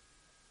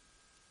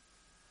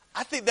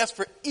 I think that's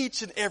for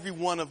each and every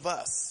one of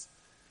us.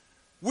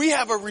 We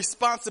have a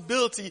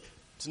responsibility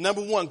to,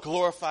 number one,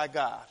 glorify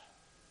God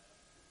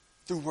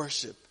through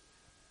worship.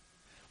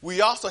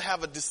 We also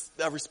have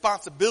a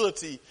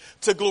responsibility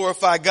to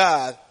glorify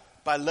God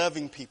by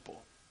loving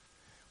people.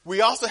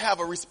 We also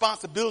have a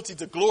responsibility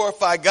to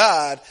glorify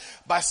God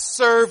by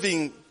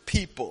serving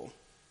people.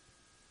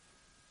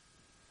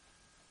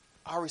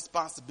 Our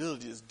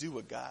responsibility is do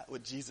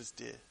what Jesus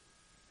did.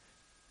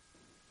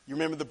 You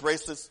remember the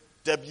bracelets?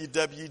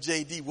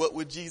 WWJD, what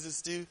would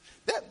Jesus do?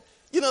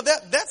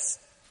 That's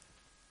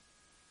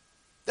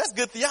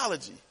good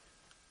theology.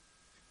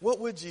 What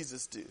would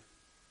Jesus do?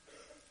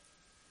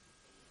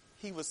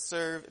 He would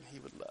serve and he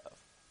would love.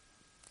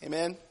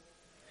 Amen?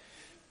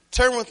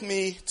 Turn with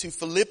me to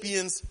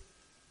Philippians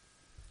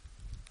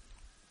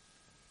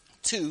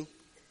 2,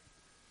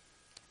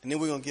 and then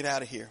we're going to get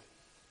out of here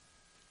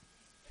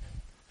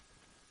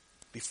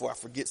before I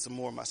forget some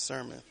more of my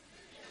sermon.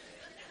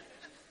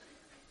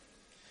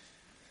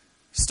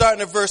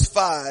 Starting at verse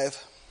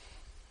 5,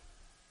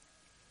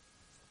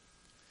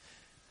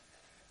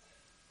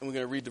 and we're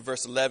going to read to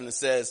verse 11. It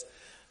says,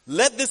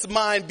 let this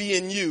mind be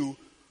in you,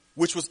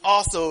 which was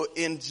also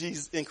in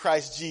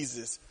Christ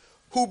Jesus,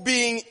 who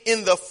being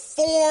in the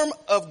form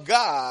of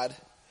God,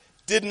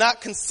 did not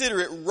consider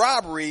it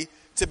robbery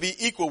to be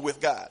equal with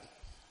God,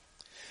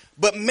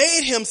 but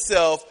made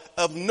himself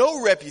of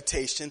no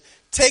reputation,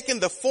 taking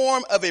the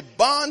form of a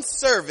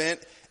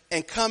bondservant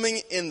and coming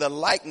in the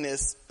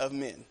likeness of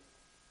men.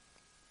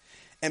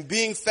 And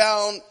being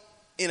found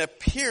in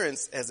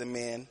appearance as a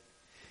man,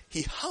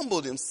 he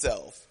humbled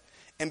himself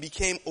and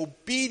became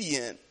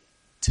obedient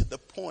to the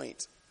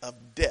point of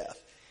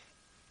death,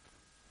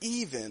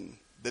 even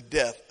the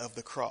death of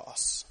the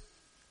cross.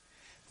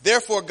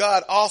 Therefore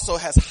God also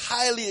has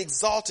highly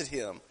exalted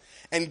him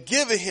and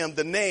given him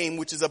the name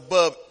which is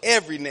above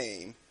every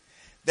name,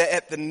 that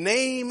at the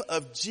name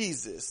of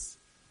Jesus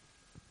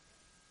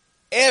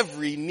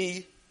every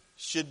knee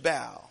should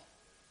bow,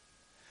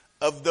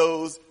 of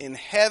those in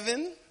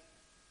heaven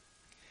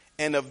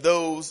and of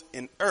those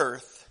in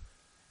earth,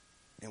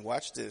 and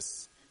watch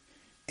this,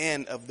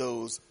 and of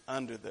those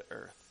under the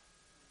earth.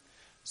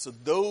 So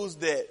those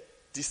that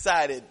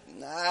decided,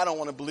 I don't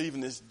want to believe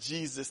in this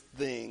Jesus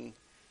thing,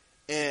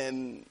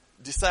 and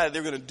decided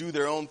they're going to do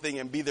their own thing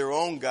and be their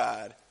own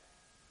God,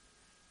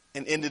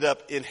 and ended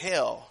up in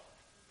hell,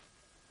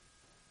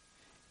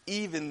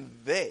 even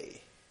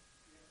they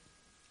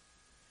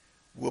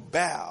will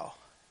bow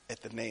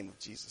at the name of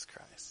Jesus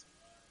Christ.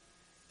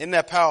 Isn't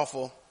that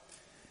powerful?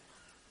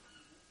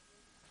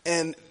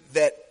 And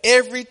that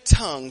every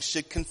tongue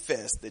should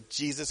confess that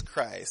Jesus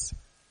Christ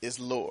is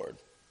Lord,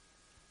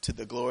 to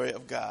the glory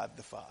of God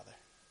the Father.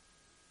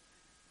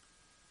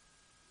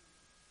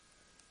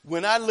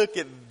 When I look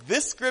at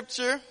this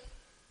scripture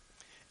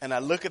and I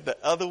look at the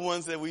other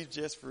ones that we've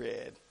just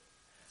read,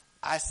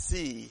 I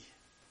see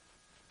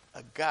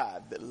a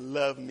God that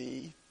loved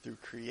me through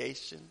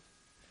creation.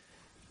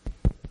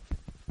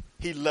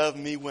 He loved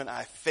me when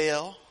I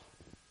fell.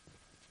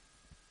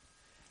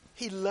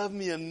 He loved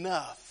me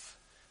enough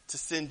to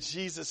send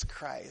Jesus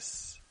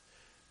Christ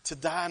to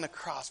die on the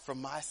cross for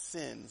my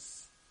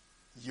sins,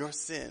 your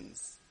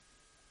sins.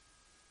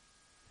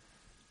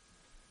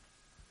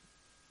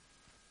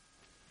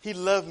 He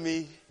loved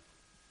me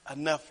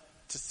enough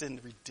to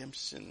send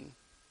redemption.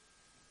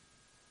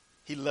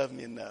 He loved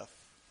me enough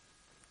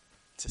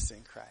to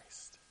send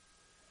Christ.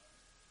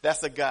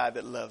 That's a God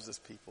that loves his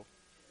people.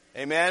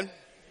 Amen?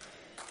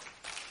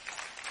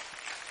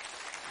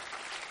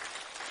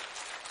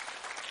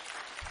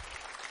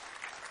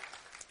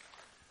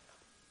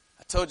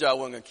 I told you I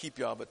wasn't going to keep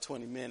y'all but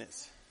 20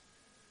 minutes.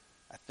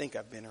 I think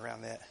I've been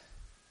around that.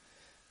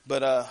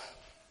 But,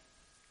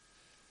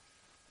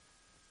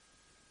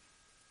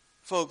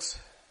 folks,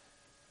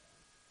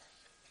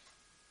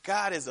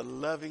 God is a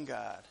loving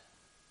God.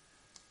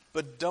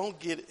 But don't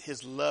get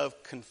his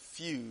love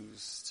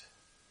confused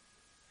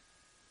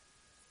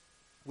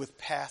with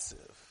passive.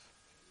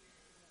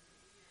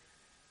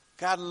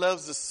 God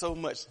loves us so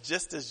much,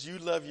 just as you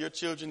love your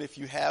children if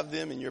you have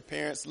them, and your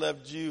parents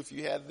loved you if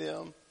you had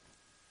them,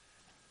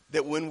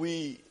 that when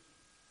we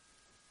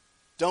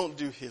don't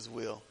do his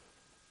will,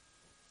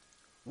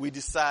 we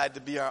decide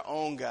to be our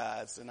own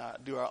gods and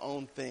do our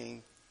own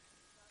thing,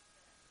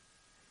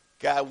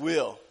 God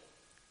will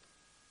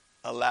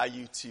allow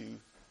you to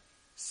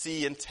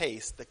see and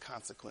taste the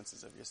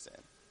consequences of your sin.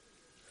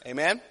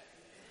 Amen?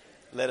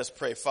 Let us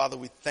pray. Father,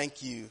 we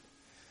thank you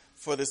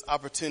for this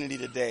opportunity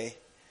today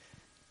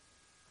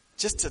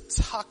just to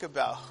talk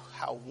about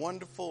how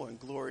wonderful and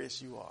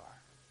glorious you are.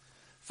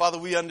 Father,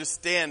 we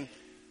understand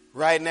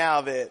right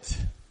now that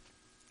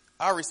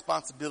our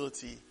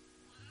responsibility,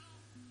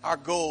 our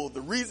goal,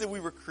 the reason we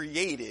were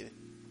created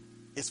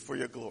is for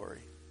your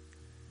glory.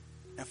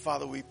 And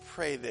Father, we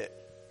pray that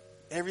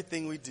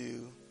everything we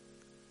do,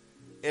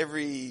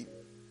 every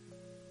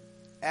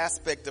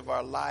aspect of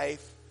our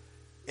life,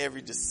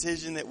 every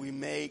decision that we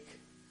make,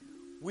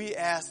 we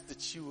ask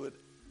that you would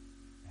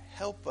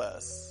help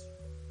us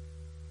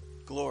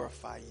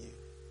glorify you.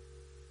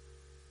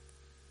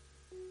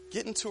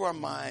 Get into our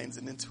minds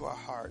and into our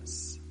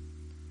hearts.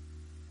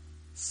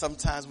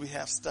 Sometimes we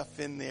have stuff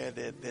in there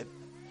that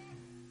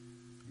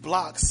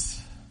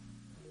blocks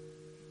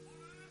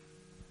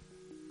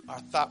our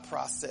thought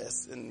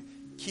process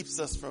and keeps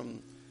us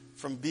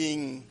from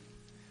being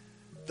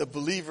the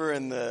believer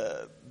and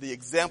the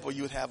example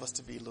you would have us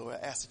to be, Lord.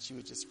 I ask that you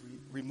would just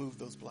remove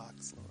those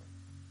blocks, Lord.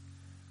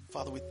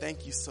 Father, we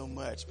thank you so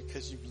much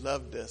because you've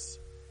loved us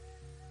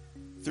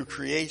through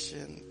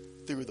creation,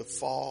 through the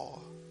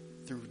fall,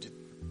 through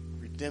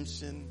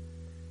redemption,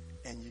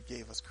 and you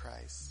gave us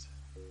Christ.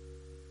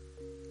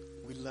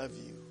 We love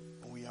you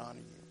and we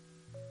honor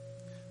you.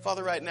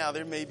 Father, right now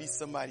there may be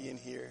somebody in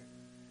here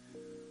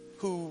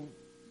who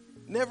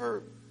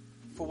never,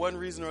 for one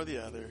reason or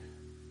the other,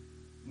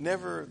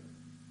 never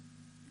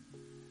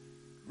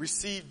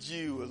received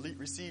you or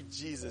received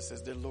Jesus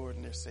as their Lord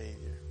and their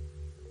Savior.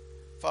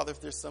 Father,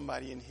 if there's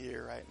somebody in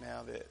here right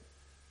now that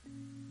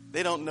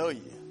they don't know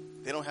you,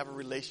 they don't have a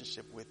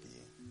relationship with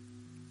you,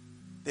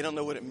 they don't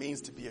know what it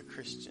means to be a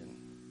Christian,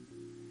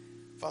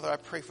 Father, I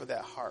pray for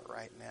that heart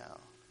right now.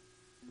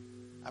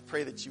 I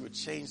pray that you would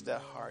change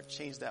that heart,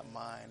 change that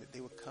mind, that they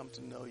would come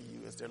to know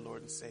you as their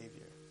Lord and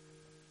Savior.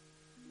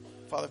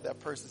 Father, if that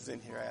person's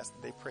in here, I ask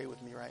that they pray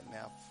with me right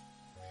now.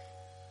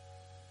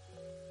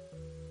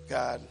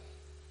 God,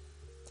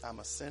 I'm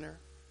a sinner,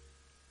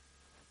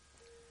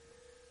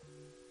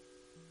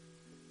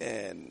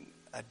 and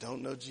I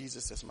don't know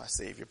Jesus as my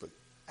Savior, but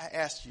I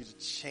ask you to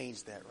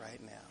change that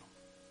right now.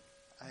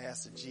 I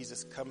ask that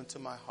Jesus come into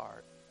my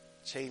heart,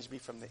 change me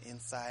from the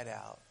inside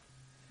out,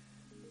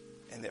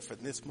 and that from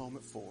this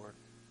moment forward,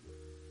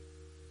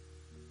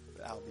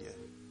 I'll be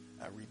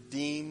a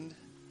redeemed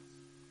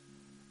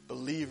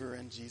believer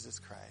in Jesus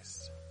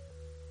Christ,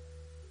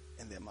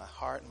 and that my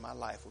heart and my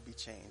life will be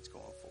changed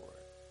going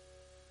forward.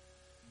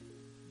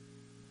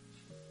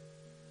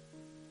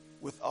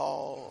 With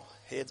all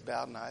heads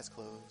bowed and eyes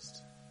closed,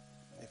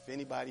 if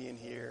anybody in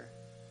here,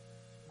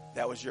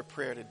 that was your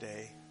prayer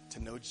today, to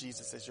know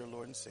Jesus as your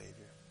Lord and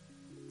Savior,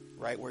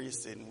 right where you're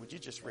sitting, would you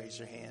just raise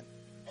your hand?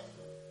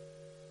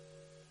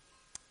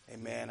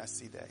 Amen. I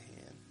see that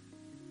hand.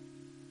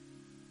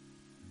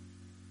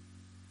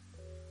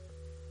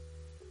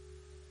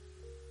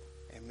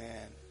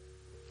 Amen.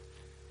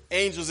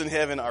 Angels in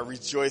heaven are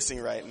rejoicing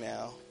right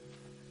now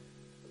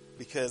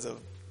because of,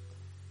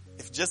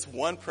 if just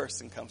one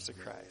person comes to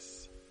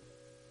Christ,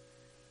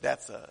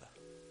 that's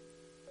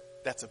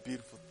a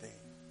beautiful thing.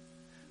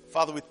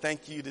 Father, we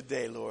thank you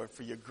today, Lord,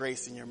 for your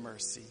grace and your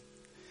mercy.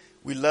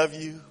 We love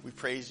you, we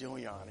praise you, and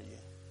we honor you.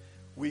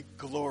 We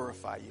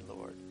glorify you,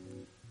 Lord.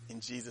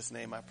 In Jesus'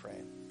 name I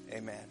pray.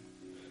 Amen.